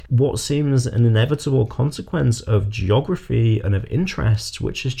what seems an inevitable consequence of geography and of interest,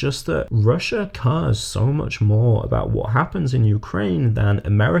 which is just that Russia cares so much more about what happens in Ukraine than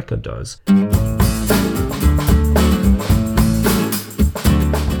America does.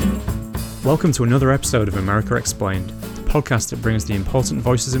 Welcome to another episode of America Explained, the podcast that brings the important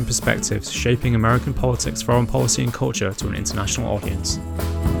voices and perspectives shaping American politics, foreign policy and culture to an international audience.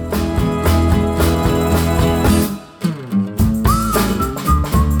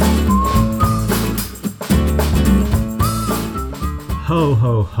 Ho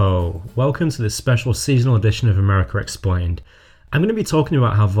ho ho, welcome to this special seasonal edition of America Explained. I'm going to be talking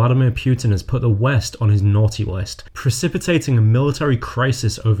about how Vladimir Putin has put the West on his naughty list, precipitating a military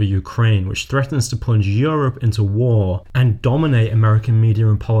crisis over Ukraine which threatens to plunge Europe into war and dominate American media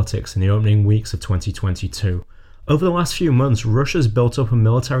and politics in the opening weeks of 2022. Over the last few months, Russia's built up a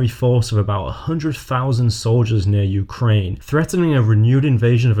military force of about 100,000 soldiers near Ukraine, threatening a renewed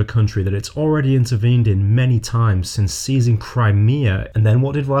invasion of a country that it's already intervened in many times since seizing Crimea. And then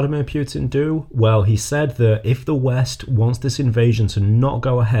what did Vladimir Putin do? Well, he said that if the West wants this invasion to not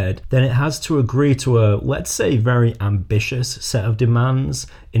go ahead, then it has to agree to a, let's say, very ambitious set of demands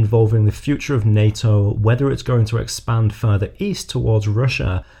involving the future of NATO, whether it's going to expand further east towards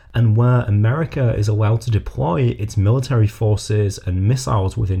Russia, and where America is allowed to deploy its military forces and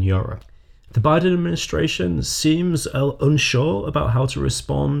missiles within Europe. The Biden administration seems unsure about how to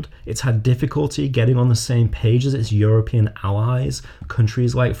respond. It's had difficulty getting on the same page as its European allies,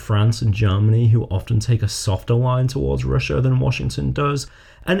 countries like France and Germany, who often take a softer line towards Russia than Washington does.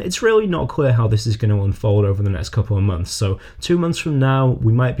 And it's really not clear how this is going to unfold over the next couple of months. So 2 months from now,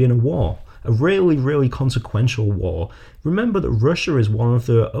 we might be in a war. A really, really consequential war. Remember that Russia is one of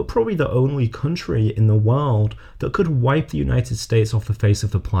probably the only country in the world that could wipe the United States off the face of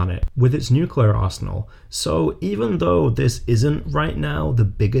the planet with its nuclear arsenal. So even though this isn't right now the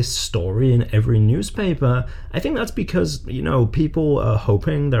biggest story in every newspaper, I think that's because, people are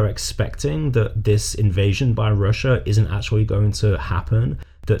hoping, they're expecting that this invasion by Russia isn't actually going to happen,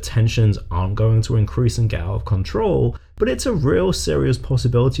 that tensions aren't going to increase and get out of control, but it's a real serious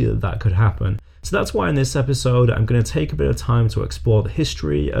possibility that that could happen. So that's why in this episode, I'm going to take a bit of time to explore the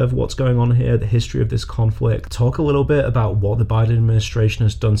history of what's going on here, the history of this conflict, talk a little bit about what the Biden administration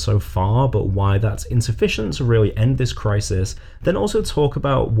has done so far, but why that's insufficient to really end this crisis, then also talk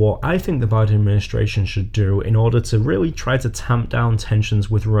about what I think the Biden administration should do in order to really try to tamp down tensions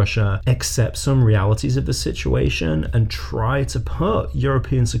with Russia, accept some realities of the situation, and try to put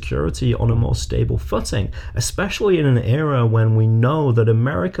European security on a more stable footing, especially in an era when we know that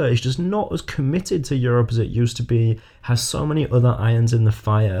America is just not as committed to Europe as it used to be, has so many other irons in the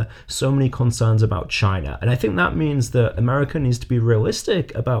fire, so many concerns about China. And I think that means that America needs to be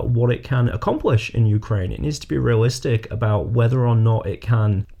realistic about what it can accomplish in Ukraine. It needs to be realistic about whether or not it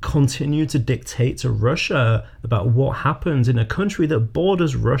can continue to dictate to Russia about what happens in a country that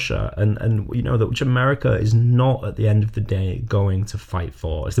borders Russia and that which America is not at the end of the day going to fight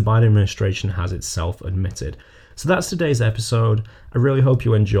for, as the Biden administration has itself admitted. So that's today's episode. I really hope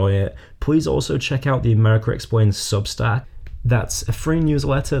you enjoy it. Please also check out the America Explained Substack. That's a free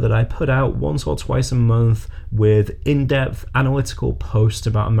newsletter that I put out once or twice a month with in-depth analytical posts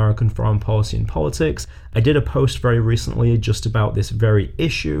about American foreign policy and politics. I did a post very recently just about this very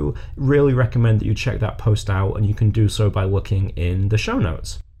issue. Really recommend that you check that post out, and you can do so by looking in the show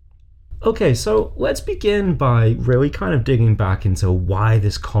notes. Okay, so let's begin by really kind of digging back into why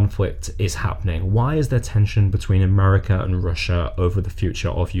this conflict is happening. Why is there tension between America and Russia over the future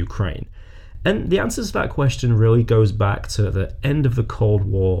of Ukraine? And the answer to that question really goes back to the end of the Cold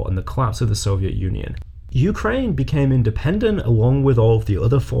War and the collapse of the Soviet Union. Ukraine became independent along with all of the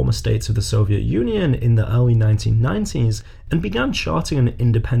other former states of the Soviet Union in the early 1990s and began charting an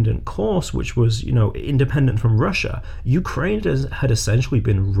independent course which was, independent from Russia. Ukraine had essentially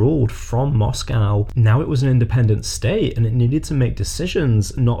been ruled from Moscow. Now it was an independent state and it needed to make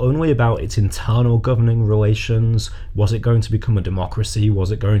decisions not only about its internal governing relations, was it going to become a democracy,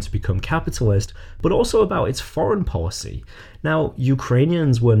 was it going to become capitalist, but also about its foreign policy. Now,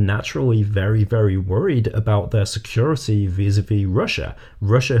 Ukrainians were naturally very, very worried about their security vis-a-vis Russia.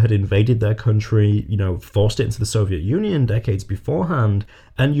 Russia had invaded their country, forced it into the Soviet Union decades beforehand,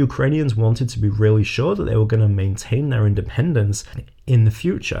 and Ukrainians wanted to be really sure that they were going to maintain their independence in the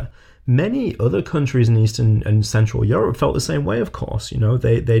future. Many other countries in Eastern and Central Europe felt the same way, of course.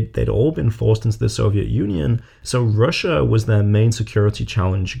 They'd all been forced into the Soviet Union, so Russia was their main security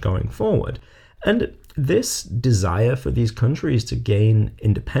challenge going forward. And this desire for these countries to gain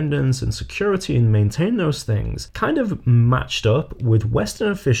independence and security and maintain those things kind of matched up with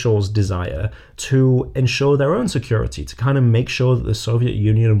Western officials' desire to ensure their own security, to kind of make sure that the Soviet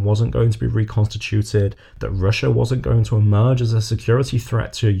Union wasn't going to be reconstituted, that Russia wasn't going to emerge as a security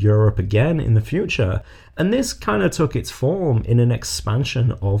threat to Europe again in the future. And this kind of took its form in an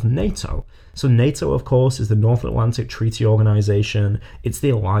expansion of NATO. So NATO, of course, is the North Atlantic Treaty Organization. It's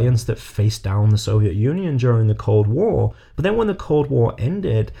the alliance that faced down the Soviet Union during the Cold War. But then when the Cold War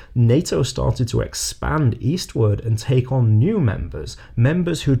ended, NATO started to expand eastward and take on new members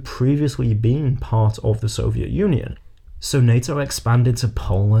who'd previously been part of the Soviet Union. So NATO expanded to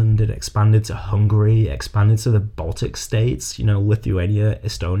Poland, it expanded to Hungary, expanded to the Baltic states, Lithuania,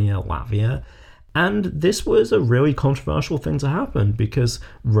 Estonia, Latvia. And this was a really controversial thing to happen because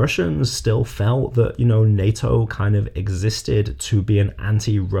Russians still felt that, NATO kind of existed to be an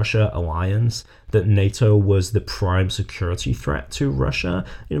anti-Russia alliance, that NATO was the prime security threat to Russia.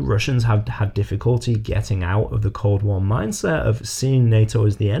 Russians had difficulty getting out of the Cold War mindset of seeing NATO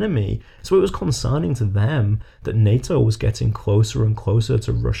as the enemy. So it was concerning to them that NATO was getting closer and closer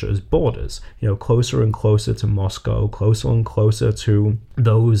to Russia's borders, closer and closer to Moscow, closer and closer to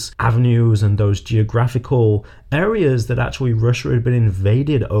those avenues and those geographical areas that actually Russia had been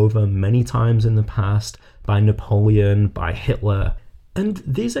invaded over many times in the past by Napoleon, by Hitler. And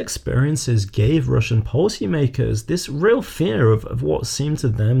these experiences gave Russian policymakers this real fear of what seemed to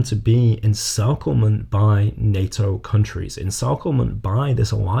them to be encirclement by NATO countries, encirclement by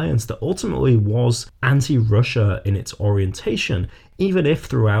this alliance that ultimately was anti-Russia in its orientation, even if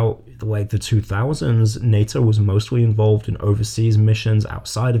throughout the 2000s, NATO was mostly involved in overseas missions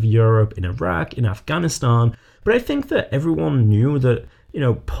outside of Europe, in Iraq, in Afghanistan. But I think that everyone knew that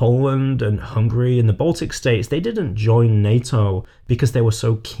Poland and Hungary and the Baltic states, they didn't join NATO because they were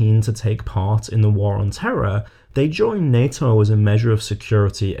so keen to take part in the war on terror. They joined NATO as a measure of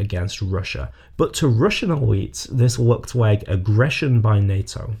security against Russia. But to Russian elites, this looked like aggression by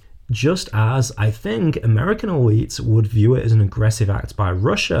NATO. Just as I think American elites would view it as an aggressive act by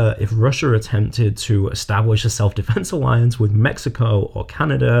Russia if Russia attempted to establish a self-defense alliance with Mexico or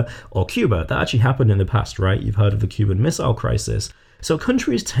Canada or Cuba. That actually happened in the past, right? You've heard of the Cuban Missile Crisis. So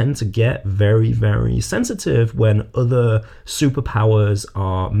countries tend to get very, very sensitive when other superpowers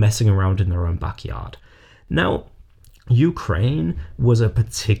are messing around in their own backyard. Now, Ukraine was a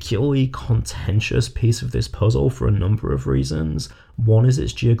particularly contentious piece of this puzzle for a number of reasons. One is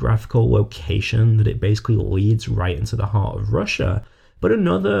its geographical location, that it basically leads right into the heart of Russia. But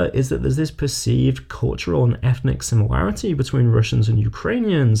another is that there's this perceived cultural and ethnic similarity between Russians and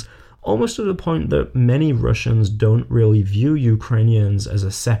Ukrainians, almost to the point that many Russians don't really view Ukrainians as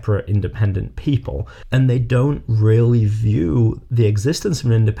a separate, independent people, and they don't really view the existence of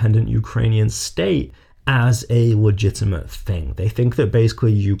an independent Ukrainian state as a legitimate thing. They think that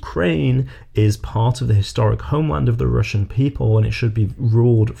basically Ukraine is part of the historic homeland of the Russian people and it should be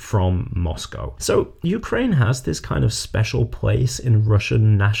ruled from Moscow. So Ukraine has this kind of special place in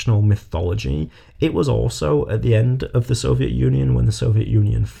Russian national mythology. It was also, at the end of the Soviet Union, when the Soviet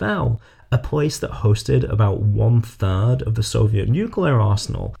Union fell, a place that hosted about 1/3 of the Soviet nuclear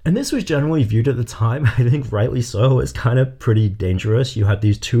arsenal. And this was generally viewed at the time, I think rightly so, as kind of pretty dangerous. You had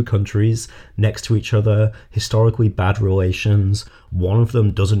these two countries next to each other, historically bad relations. One of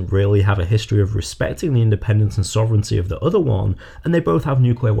them doesn't really have a history of respecting the independence and sovereignty of the other one, and they both have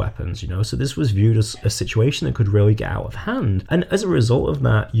nuclear weapons, so this was viewed as a situation that could really get out of hand. And as a result of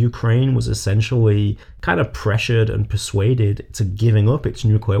that, Ukraine was essentially kind of pressured and persuaded to giving up its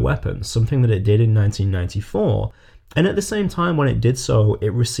nuclear weapons, something that it did in 1994. And at the same time, when it did so,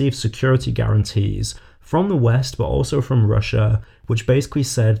 it received security guarantees from the West, but also from Russia, which basically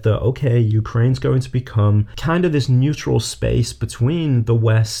said that, okay, Ukraine's going to become kind of this neutral space between the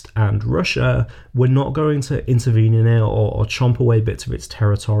West and Russia. We're not going to intervene in it or chomp away bits of its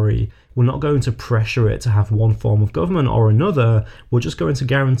territory. We're not going to pressure it to have one form of government or another. We're just going to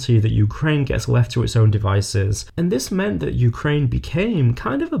guarantee that Ukraine gets left to its own devices. And this meant that Ukraine became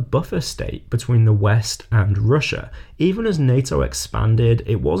kind of a buffer state between the West and Russia. Even as NATO expanded,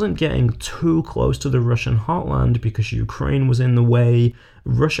 it wasn't getting too close to the Russian heartland because Ukraine was in the way.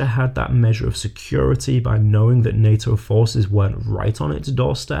 Russia had that measure of security by knowing that NATO forces weren't right on its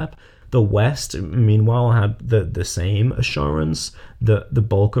doorstep. The West, meanwhile, had the same assurance that the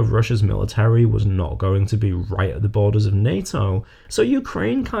bulk of Russia's military was not going to be right at the borders of NATO. So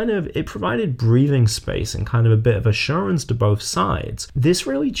Ukraine it provided breathing space and kind of a bit of assurance to both sides. This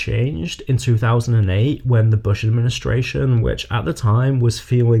really changed in 2008 when the Bush administration, which at the time was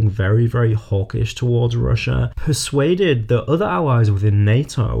feeling very, very hawkish towards Russia, persuaded the other allies within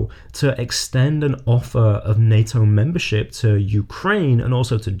NATO to extend an offer of NATO membership to Ukraine and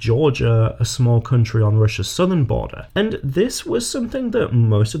also to Georgia, a small country on Russia's southern border. And this was something that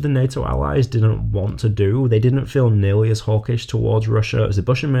most of the NATO allies didn't want to do. They didn't feel nearly as hawkish towards Russia as the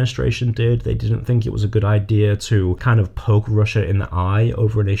Bush administration did. They didn't think it was a good idea to kind of poke Russia in the eye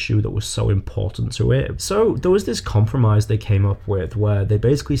over an issue that was so important to it. So there was this compromise they came up with where they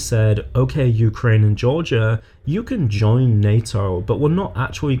basically said, okay, Ukraine and Georgia, you can join NATO, but we're not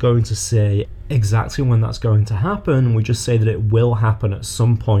actually going to say exactly when that's going to happen. We just say that it will happen at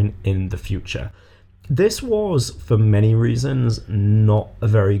some point in the future. This was, for many reasons, not a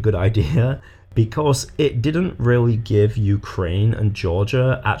very good idea, because it didn't really give Ukraine and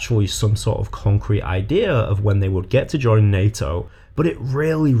Georgia actually some sort of concrete idea of when they would get to join NATO, but it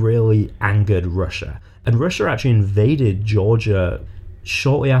really, really angered Russia. And Russia actually invaded Georgia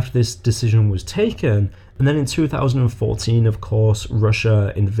shortly after this decision was taken. And then in 2014, of course,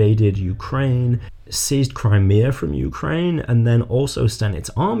 Russia invaded Ukraine, seized Crimea from Ukraine, and then also sent its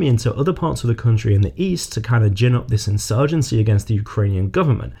army into other parts of the country in the east to kind of gin up this insurgency against the Ukrainian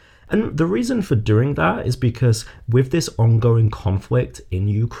government. And the reason for doing that is because with this ongoing conflict in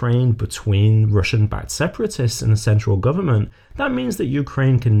Ukraine between Russian-backed separatists and the central government, that means that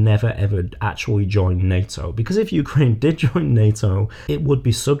Ukraine can never ever actually join NATO. Because if Ukraine did join NATO, it would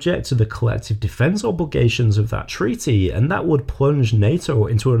be subject to the collective defense obligations of that treaty, and that would plunge NATO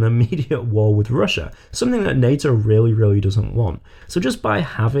into an immediate war with Russia, something that NATO really, really doesn't want. So just by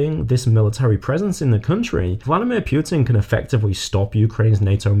having this military presence in the country, Vladimir Putin can effectively stop Ukraine's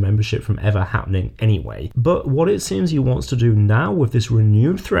NATO membership from ever happening anyway. But what it seems he wants to do now with this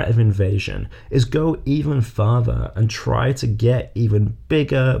renewed threat of invasion is go even further and try to get even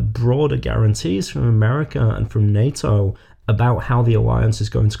bigger, broader guarantees from America and from NATO about how the alliance is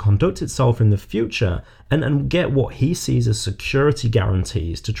going to conduct itself in the future, and get what he sees as security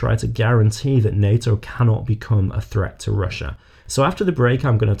guarantees to try to guarantee that NATO cannot become a threat to Russia. So after the break,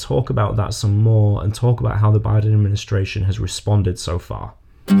 I'm going to talk about that some more and talk about how the Biden administration has responded so far.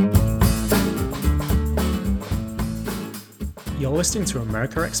 You're listening to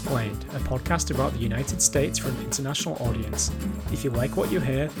America Explained, a podcast about the United States for an international audience. If you like what you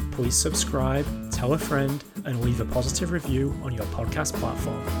hear, please subscribe, tell a friend, and leave a positive review on your podcast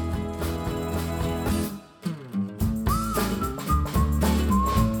platform.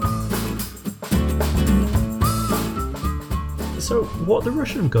 So what the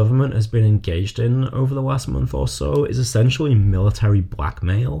Russian government has been engaged in over the last month or so is essentially military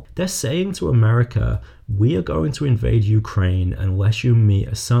blackmail. They're saying to America, we are going to invade Ukraine unless you meet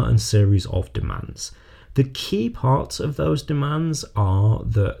a certain series of demands. The key parts of those demands are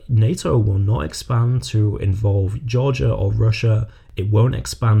that NATO will not expand to involve Georgia or Russia. It won't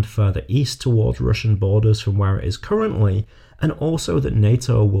expand further east towards Russian borders from where it is currently, and also that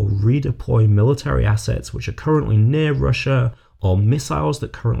NATO will redeploy military assets which are currently near Russia or missiles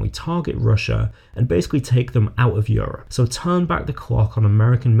that currently target Russia and basically take them out of Europe. So turn back the clock on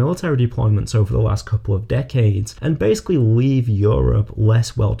American military deployments over the last couple of decades and basically leave Europe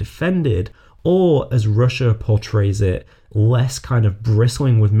less well defended, or as Russia portrays it, less kind of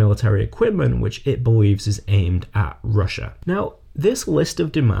bristling with military equipment which it believes is aimed at Russia. Now, this list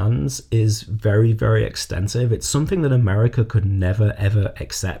of demands is very, very extensive. It's something that America could never, ever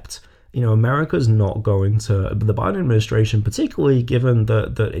accept. You know, America's not going to, the Biden administration, particularly given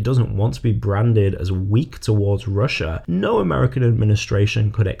that it doesn't want to be branded as weak towards Russia, no American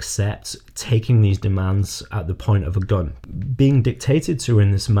administration could accept taking these demands at the point of a gun, being dictated to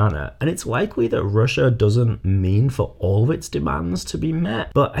in this manner. And it's likely that Russia doesn't mean for all of its demands to be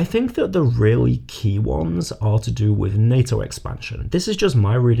met, but I think that the really key ones are to do with NATO expansion. This is just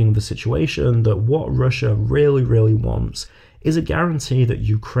my reading of the situation, that what Russia really, really wants is a guarantee that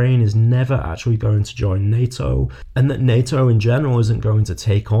Ukraine is never actually going to join NATO, and that NATO in general isn't going to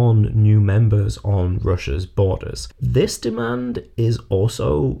take on new members on Russia's borders. This demand is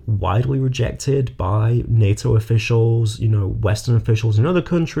also widely rejected by NATO officials, Western officials in other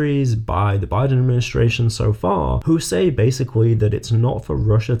countries, by the Biden administration so far, who say basically that it's not for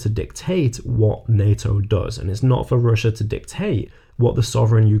Russia to dictate what NATO does, and it's not for Russia to dictate what the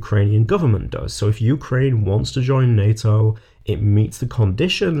sovereign Ukrainian government does. So if Ukraine wants to join NATO, it meets the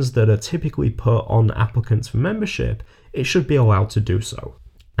conditions that are typically put on applicants for membership, it should be allowed to do so.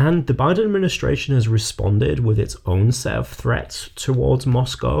 And the Biden administration has responded with its own set of threats towards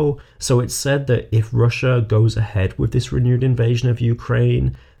Moscow. So it's said that if Russia goes ahead with this renewed invasion of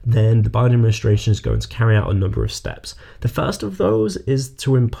Ukraine, then the Biden administration is going to carry out a number of steps. The first of those is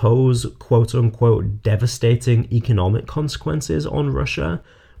to impose quote-unquote devastating economic consequences on Russia.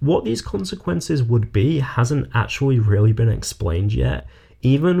 What these consequences would be hasn't actually really been explained yet.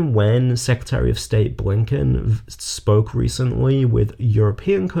 Even when Secretary of State Blinken spoke recently with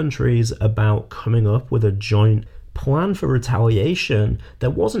European countries about coming up with a joint plan for retaliation, there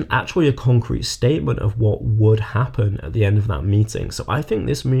wasn't actually a concrete statement of what would happen at the end of that meeting. So I think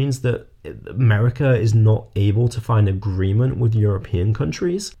this means that America is not able to find agreement with European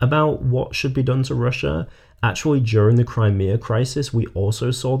countries about what should be done to Russia. Actually, during the Crimea crisis, we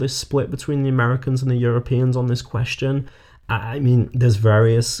also saw this split between the Americans and the Europeans on this question. I mean, there's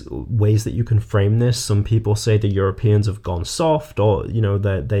various ways that you can frame this. Some people say the Europeans have gone soft, or, you know,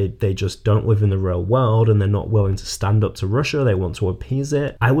 they just don't live in the real world and they're not willing to stand up to Russia. They want to appease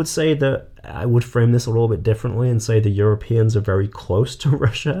it. I would say that I would frame this a little bit differently and say the Europeans are very close to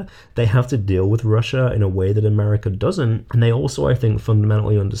Russia. They have to deal with Russia in a way that America doesn't. And they also, I think,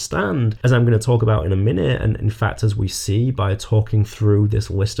 fundamentally understand, as I'm going to talk about in a minute, and in fact, as we see by talking through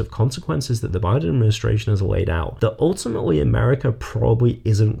this list of consequences that the Biden administration has laid out, that ultimately America probably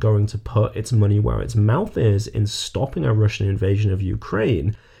isn't going to put its money where its mouth is in stopping a Russian invasion of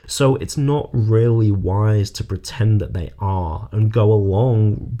Ukraine. So it's not really wise to pretend that they are and go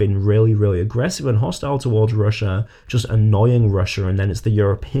along being really, really aggressive and hostile towards Russia, just annoying Russia, and then it's the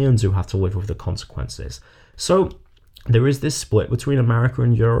Europeans who have to live with the consequences. So there is this split between America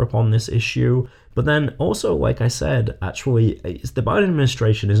and Europe on this issue. But then also, like I said, actually, the Biden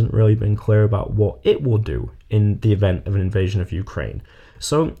administration isn't really been clear about what it will do in the event of an invasion of Ukraine.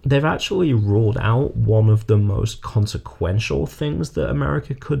 So they've actually ruled out one of the most consequential things that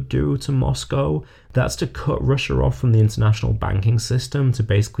America could do to Moscow. That's to cut Russia off from the international banking system, to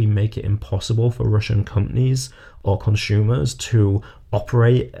basically make it impossible for Russian companies or consumers to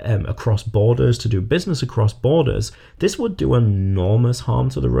operate across borders, to do business across borders. This would do enormous harm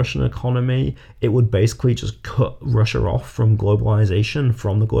to the Russian economy. It would basically just cut Russia off from globalization,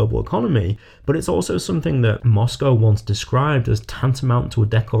 from the global economy. But it's also something that Moscow once described as tantamount to a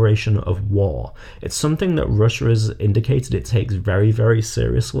declaration of war. It's something that Russia has indicated it takes very, very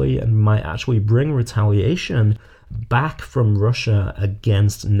seriously and might actually bring retaliation back from Russia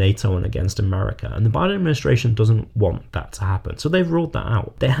against NATO and against America. And the Biden administration doesn't want that to happen. So they've ruled that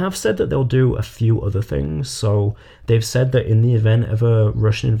out. They have said that they'll do a few other things. So they've said that in the event of a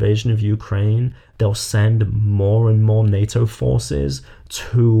Russian invasion of Ukraine, they'll send more and more NATO forces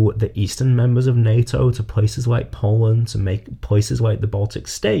to the eastern members of NATO, to places like Poland, to make places like the Baltic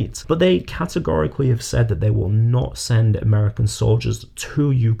states. But they categorically have said that they will not send American soldiers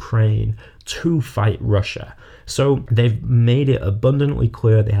to Ukraine to fight Russia. So they've made it abundantly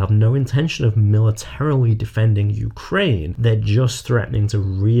clear they have no intention of militarily defending Ukraine. They're just threatening to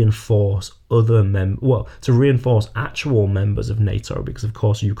reinforce reinforce actual members of NATO, because of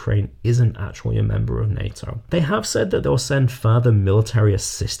course Ukraine isn't actually a member of NATO. They have said that they'll send further military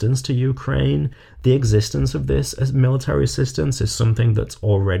assistance to Ukraine. The existence of this as military assistance is something that's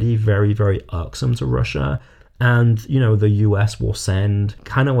already very, very irksome to Russia. And, you know, the US will send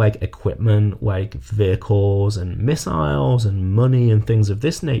kind of like equipment, like vehicles and missiles and money and things of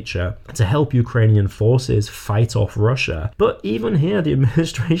this nature to help Ukrainian forces fight off Russia. But even here, the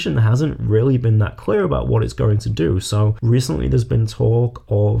administration hasn't really been that clear about what it's going to do. So recently there's been talk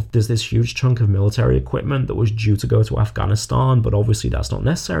of, there's this huge chunk of military equipment that was due to go to Afghanistan, but obviously that's not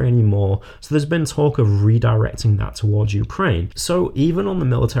necessary anymore. So there's been talk of redirecting that towards Ukraine. So even on the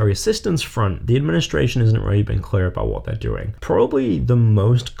military assistance front, the administration isn't really been clear about what they're doing. Probably the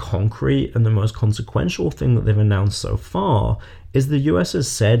most concrete and the most consequential thing that they've announced so far is the US has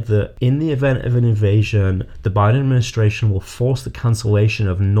said that in the event of an invasion, the Biden administration will force the cancellation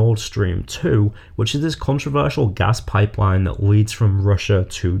of Nord Stream 2, which is this controversial gas pipeline that leads from Russia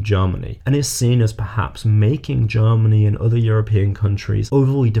to Germany, and is seen as perhaps making Germany and other European countries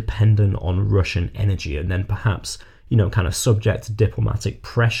overly dependent on Russian energy, and then perhaps, you know, kind of subject to diplomatic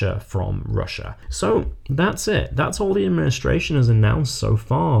pressure from Russia. So that's it. That's all the administration has announced so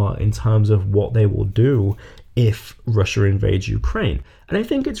far in terms of what they will do if Russia invades Ukraine. And I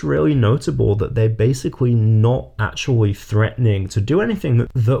think it's really notable that they're basically not actually threatening to do anything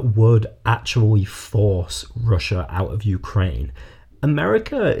that would actually force Russia out of Ukraine.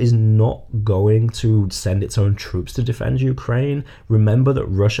 America is not going to send its own troops to defend Ukraine. Remember that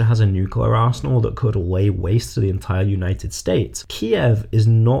Russia has a nuclear arsenal that could lay waste to the entire United States. Kiev is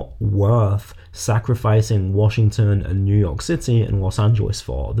not worth sacrificing Washington and New York City and Los Angeles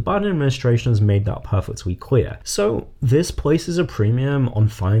for. The Biden administration has made that perfectly clear. So this places a premium on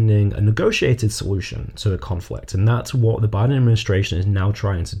finding a negotiated solution to the conflict, and that's what the Biden administration is now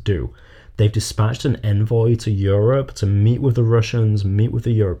trying to do. They've dispatched an envoy to Europe to meet with the Russians, meet with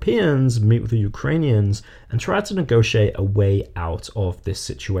the Europeans, meet with the Ukrainians, and try to negotiate a way out of this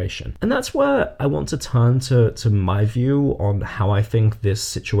situation. And that's where I want to turn to my view on how I think this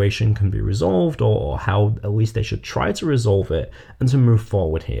situation can be resolved, or how at least they should try to resolve it and to move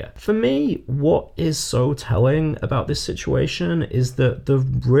forward here. For me, what is so telling about this situation is that the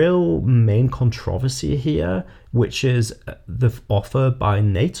real main controversy here, which is the offer by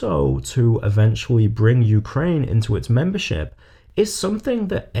NATO to eventually bring Ukraine into its membership, is something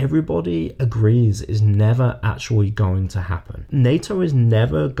that everybody agrees is never actually going to happen. NATO is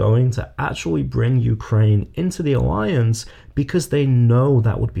never going to actually bring Ukraine into the alliance because they know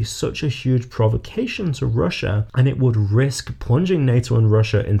that would be such a huge provocation to Russia, and it would risk plunging NATO and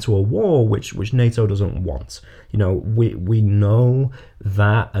Russia into a war which NATO doesn't want. You know, we know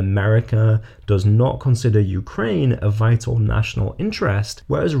that America does not consider Ukraine a vital national interest,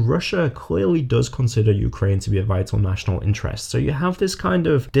 whereas Russia clearly does consider Ukraine to be a vital national interest. So you have this kind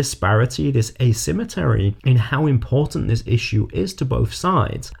of disparity, this asymmetry in how important this issue is to both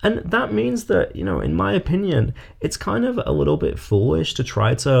sides. And that means that, you know, in my opinion, it's kind of a little bit foolish to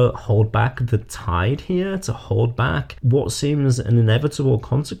try to hold back the tide here, to hold back what seems an inevitable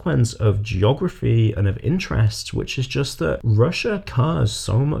consequence of geography and of interest, which is just that Russia cares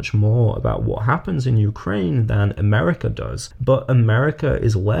so much more about what happens in Ukraine than America does. But America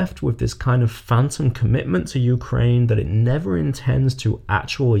is left with this kind of phantom commitment to Ukraine that it never intends to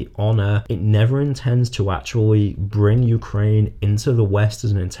actually honor. It never intends to actually bring Ukraine into the West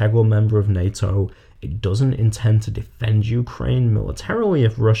as an integral member of NATO. It doesn't intend to defend Ukraine militarily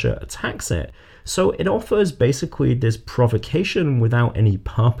if Russia attacks it. So it offers basically this provocation without any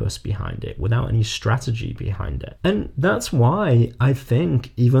purpose behind it, without any strategy behind it. And that's why I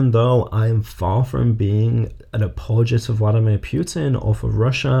think, even though I am far from being an apologist of Vladimir Putin or for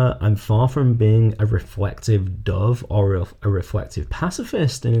Russia, I'm far from being a reflective dove or a reflective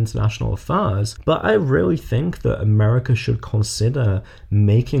pacifist in international affairs, but I really think that America should consider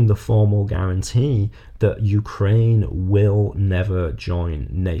making the formal guarantee that Ukraine will never join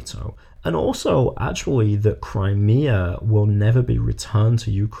NATO. And also, actually, that Crimea will never be returned to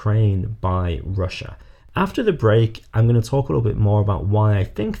Ukraine by Russia. After the break, I'm going to talk a little bit more about why I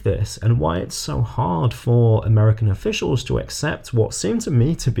think this and why it's so hard for American officials to accept what seem to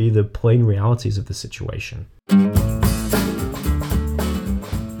me to be the plain realities of the situation.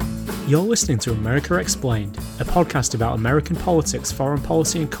 You're listening to America Explained, a podcast about American politics, foreign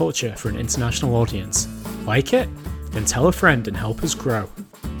policy, and culture for an international audience. Like it? Then tell a friend and help us grow.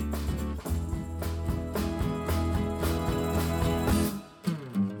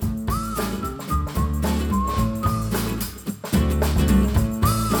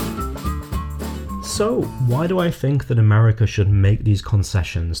 So, why do I think that America should make these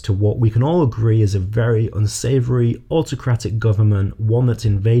concessions to what we can all agree is a very unsavory, autocratic government, one that's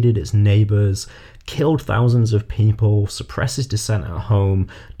invaded its neighbors, killed thousands of people, suppresses dissent at home,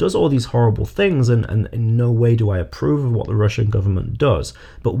 does all these horrible things, and in no way do I approve of what the Russian government does.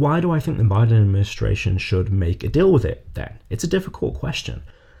 But why do I think the Biden administration should make a deal with it then? It's a difficult question.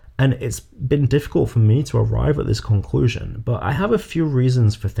 And it's been difficult for me to arrive at this conclusion, but I have a few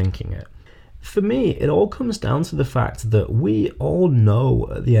reasons for thinking it. For me, it all comes down to the fact that we all know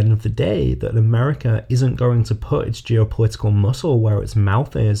at the end of the day that America isn't going to put its geopolitical muscle where its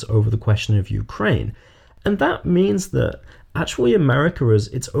mouth is over the question of Ukraine. And that means that actually America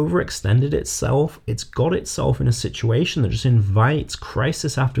it's overextended itself, it's got itself in a situation that just invites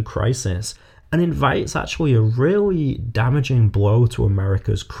crisis after crisis, and invites actually a really damaging blow to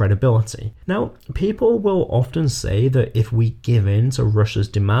America's credibility. Now, people will often say that if we give in to Russia's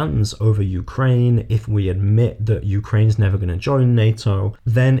demands over Ukraine, if we admit that Ukraine's never going to join NATO,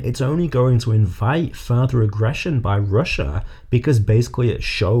 then it's only going to invite further aggression by Russia, because basically it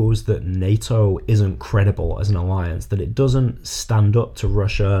shows that NATO isn't credible as an alliance, that it doesn't stand up to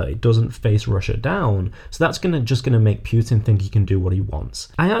Russia, it doesn't face Russia down. So that's just going to make Putin think he can do what he wants.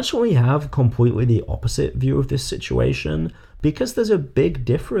 I actually have completely the opposite view of this situation, because there's a big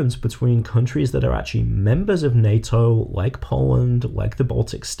difference between countries that are actually members of NATO, like Poland, like the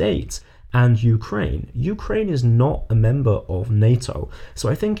Baltic states, and Ukraine. Ukraine is not a member of NATO. So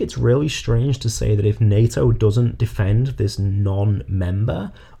I think it's really strange to say that if NATO doesn't defend this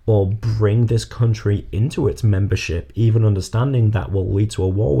non-member or bring this country into its membership, even understanding that will lead to a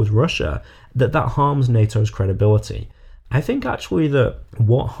war with Russia, that harms NATO's credibility. I think actually that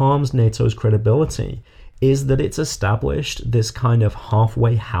what harms NATO's credibility is that it's established this kind of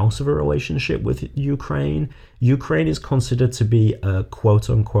halfway house of a relationship with Ukraine. Ukraine is considered to be a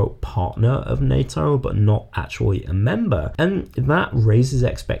quote-unquote partner of NATO, but not actually a member. And that raises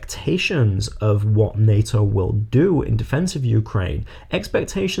expectations of what NATO will do in defense of Ukraine,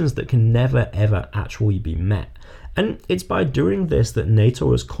 expectations that can never, ever actually be met. And it's by doing this that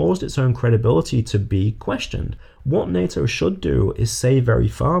NATO has caused its own credibility to be questioned. What NATO should do is say very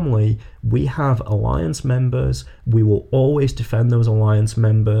firmly, we have alliance members, we will always defend those alliance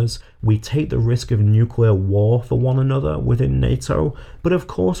members, we take the risk of nuclear war for one another within NATO, but of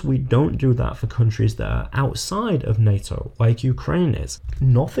course we don't do that for countries that are outside of NATO, like Ukraine is.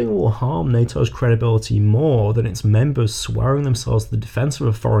 Nothing will harm NATO's credibility more than its members swearing themselves to the defense of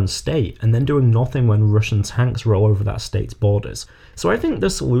a foreign state and then doing nothing when Russian tanks roll over that state's borders. So I think the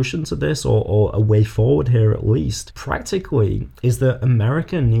solution to this, or a way forward here at least, practically, is that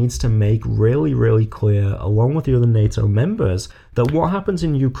America needs to make really, really clear, along with the other NATO members, that what happens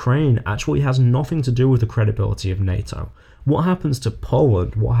in Ukraine actually has nothing to do with the credibility of NATO. What happens to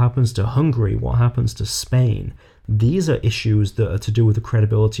Poland, what happens to Hungary, what happens to Spain, these are issues that are to do with the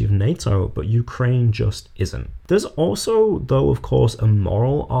credibility of NATO, but Ukraine just isn't. There's also, though, of course, a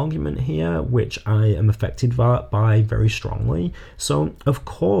moral argument here, which I am affected by very strongly. So, of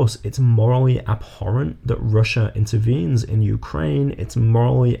course, it's morally abhorrent that Russia intervenes in Ukraine. It's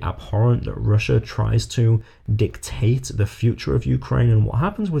morally abhorrent that Russia tries to dictate the future of Ukraine and what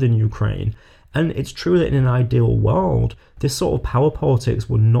happens within Ukraine. And it's true that in an ideal world, this sort of power politics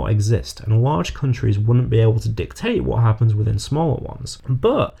would not exist, and large countries wouldn't be able to dictate what happens within smaller ones.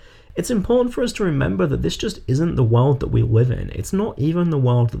 But it's important for us to remember that this just isn't the world that we live in. It's not even the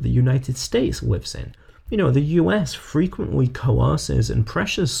world that the United States lives in. You know, the US frequently coerces and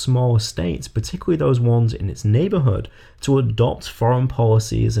pressures smaller states, particularly those ones in its neighborhood, to adopt foreign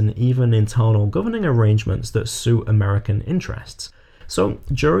policies and even internal governing arrangements that suit American interests. So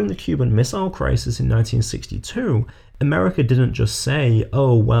during the Cuban Missile Crisis in 1962, America didn't just say,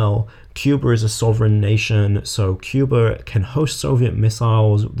 oh, well, Cuba is a sovereign nation, so Cuba can host Soviet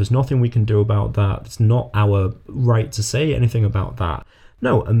missiles, there's nothing we can do about that, it's not our right to say anything about that.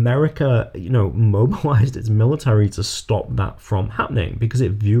 No, America, mobilized its military to stop that from happening because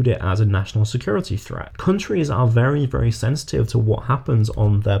it viewed it as a national security threat. Countries are very, very sensitive to what happens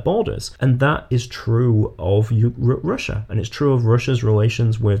on their borders, and that is true of Russia, and it's true of Russia's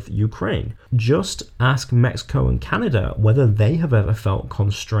relations with Ukraine. Just ask Mexico and Canada whether they have ever felt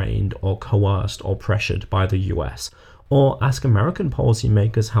constrained or coerced or pressured by the US. Or ask American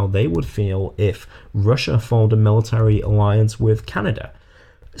policymakers how they would feel if Russia formed a military alliance with Canada.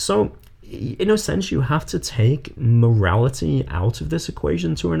 So, in a sense, you have to take morality out of this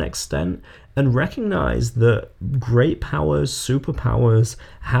equation to an extent and recognize that great powers, superpowers,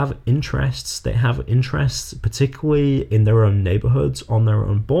 have interests. They have interests particularly in their own neighborhoods, on their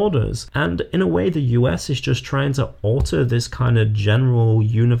own borders. And in a way, the US is just trying to alter this kind of general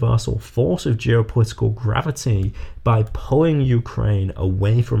universal force of geopolitical gravity by pulling Ukraine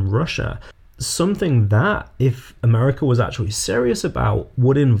away from Russia. Something that, if America was actually serious about,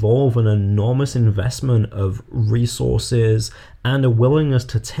 would involve an enormous investment of resources and a willingness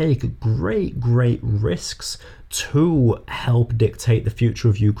to take great, great risks to help dictate the future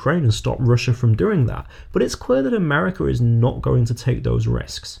of Ukraine and stop Russia from doing that. But it's clear that America is not going to take those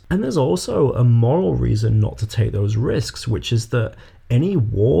risks. And there's also a moral reason not to take those risks, which is that any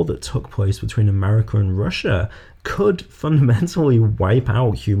war that took place between America and Russia could fundamentally wipe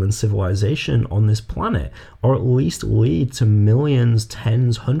out human civilization on this planet, or at least lead to millions,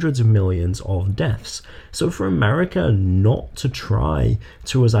 tens, hundreds of millions of deaths. So for America not to try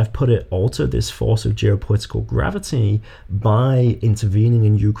to, as I've put it, alter this force of geopolitical gravity by intervening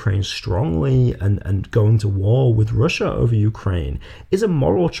in Ukraine strongly and going to war with Russia over Ukraine is a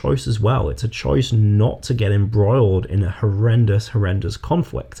moral choice as well. It's a choice not to get embroiled in a horrendous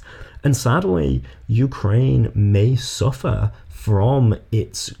conflict. And sadly, Ukraine may suffer from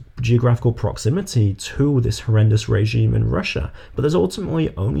its geographical proximity to this horrendous regime in Russia, but there's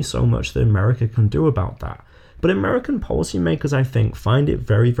ultimately only so much that America can do about that. But American policymakers, I think, find it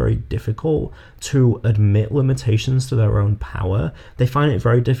very, very difficult to admit limitations to their own power. They find it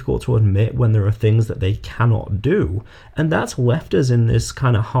very difficult to admit when there are things that they cannot do. And that's left us in this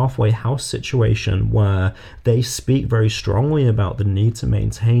kind of halfway house situation where they speak very strongly about the need to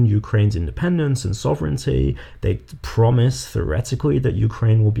maintain Ukraine's independence and sovereignty. They promise theoretically that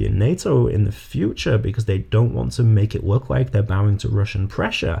Ukraine will be in NATO in the future because they don't want to make it look like they're bowing to Russian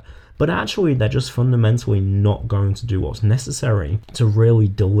pressure. But actually, they're just fundamentally not going to do what's necessary to really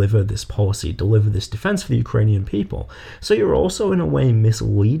deliver this policy, deliver this defense for the Ukrainian people. So you're also, in a way,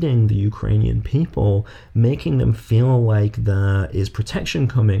 misleading the Ukrainian people, making them feel like there is protection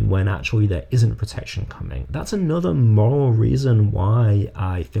coming when actually there isn't protection coming. That's another moral reason why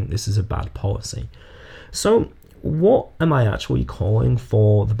I think this is a bad policy. So what am I actually calling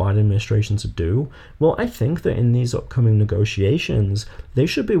for the Biden administration to do? Well, I think that in these upcoming negotiations, they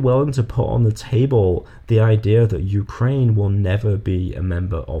should be willing to put on the table the idea that Ukraine will never be a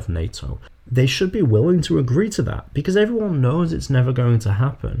member of NATO. They should be willing to agree to that because everyone knows it's never going to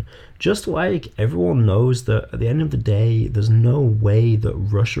happen. Just like everyone knows that at the end of the day, there's no way that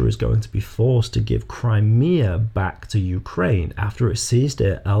Russia is going to be forced to give Crimea back to Ukraine after it seized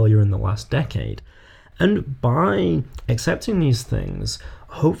it earlier in the last decade. And by accepting these things,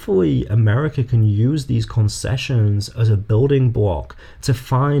 hopefully America can use these concessions as a building block to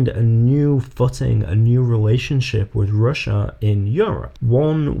find a new footing, a new relationship with Russia in Europe.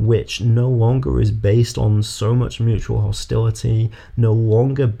 One which no longer is based on so much mutual hostility, no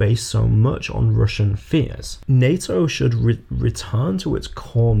longer based so much on Russian fears. NATO should return to its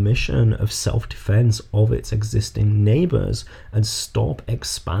core mission of self-defense of its existing neighbors and stop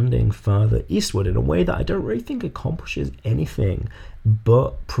expanding further eastward in a way that I don't really think accomplishes anything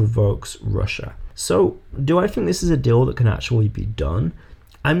but provokes Russia. So, do I think this is a deal that can actually be done?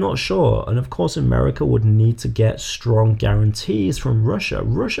 I'm not sure, and of course America would need to get strong guarantees from Russia.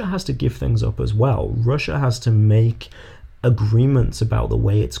 Russia has to give things up as well. Russia has to make agreements about the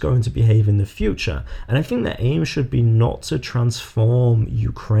way it's going to behave in the future. And I think the aim should be not to transform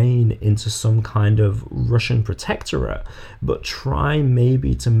Ukraine into some kind of Russian protectorate, but try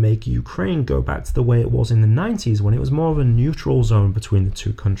maybe to make Ukraine go back to the way it was in the 90s when it was more of a neutral zone between the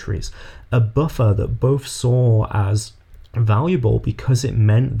two countries, a buffer that both saw as valuable because it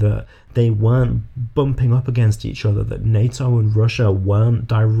meant that they weren't bumping up against each other, that NATO and Russia weren't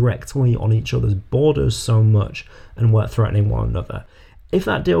directly on each other's borders so much and weren't threatening one another. If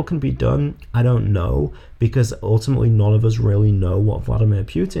that deal can be done, I don't know, because ultimately none of us really know what Vladimir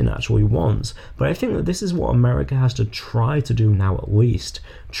Putin actually wants. But I think that this is what America has to try to do now, at least.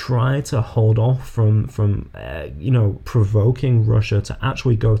 Try to hold off from provoking Russia to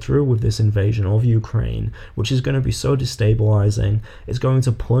actually go through with this invasion of Ukraine, which is going to be so destabilizing. It's going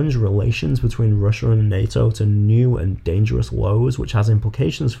to plunge relations between Russia and NATO to new and dangerous lows, which has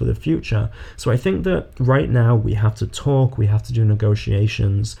implications for the future. So I think that right now we have to talk, we have to do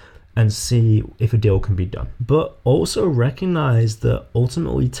negotiations, and see if a deal can be done. But also recognize that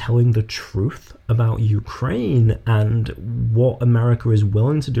ultimately telling the truth about Ukraine and what America is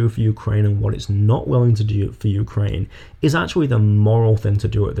willing to do for Ukraine and what it's not willing to do for Ukraine is actually the moral thing to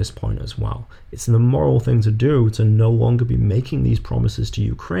do at this point as well. It's the moral thing to do to no longer be making these promises to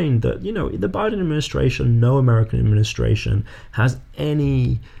Ukraine that, the Biden administration, no American administration has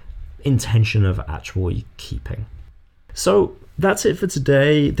any intention of actually keeping. So that's it for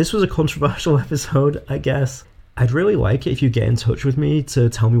today. This was a controversial episode, I guess. I'd really like it if you get in touch with me to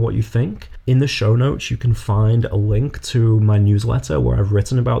tell me what you think. In the show notes, you can find a link to my newsletter where I've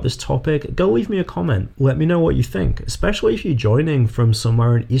written about this topic. Go leave me a comment. Let me know what you think, especially if you're joining from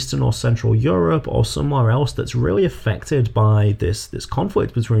somewhere in Eastern or Central Europe or somewhere else that's really affected by this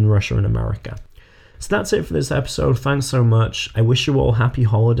conflict between Russia and America. So that's it for this episode. Thanks so much. I wish you all happy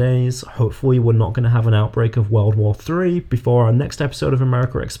holidays. Hopefully we're not going to have an outbreak of World War III before our next episode of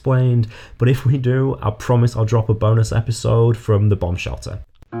America Explained. But if we do, I promise I'll drop a bonus episode from the bomb shelter.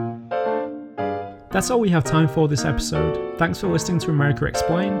 That's all we have time for this episode. Thanks for listening to America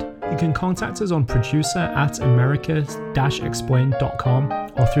Explained. You can contact us on producer@america-explained.com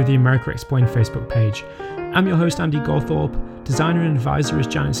or through the America Explained Facebook page. I'm your host, Andy Gawthorpe. Designer and advisor is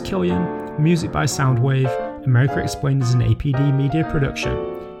Janice Killian. Music by Soundwave. America Explained is an APD media production.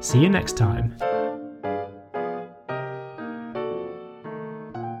 See you next time.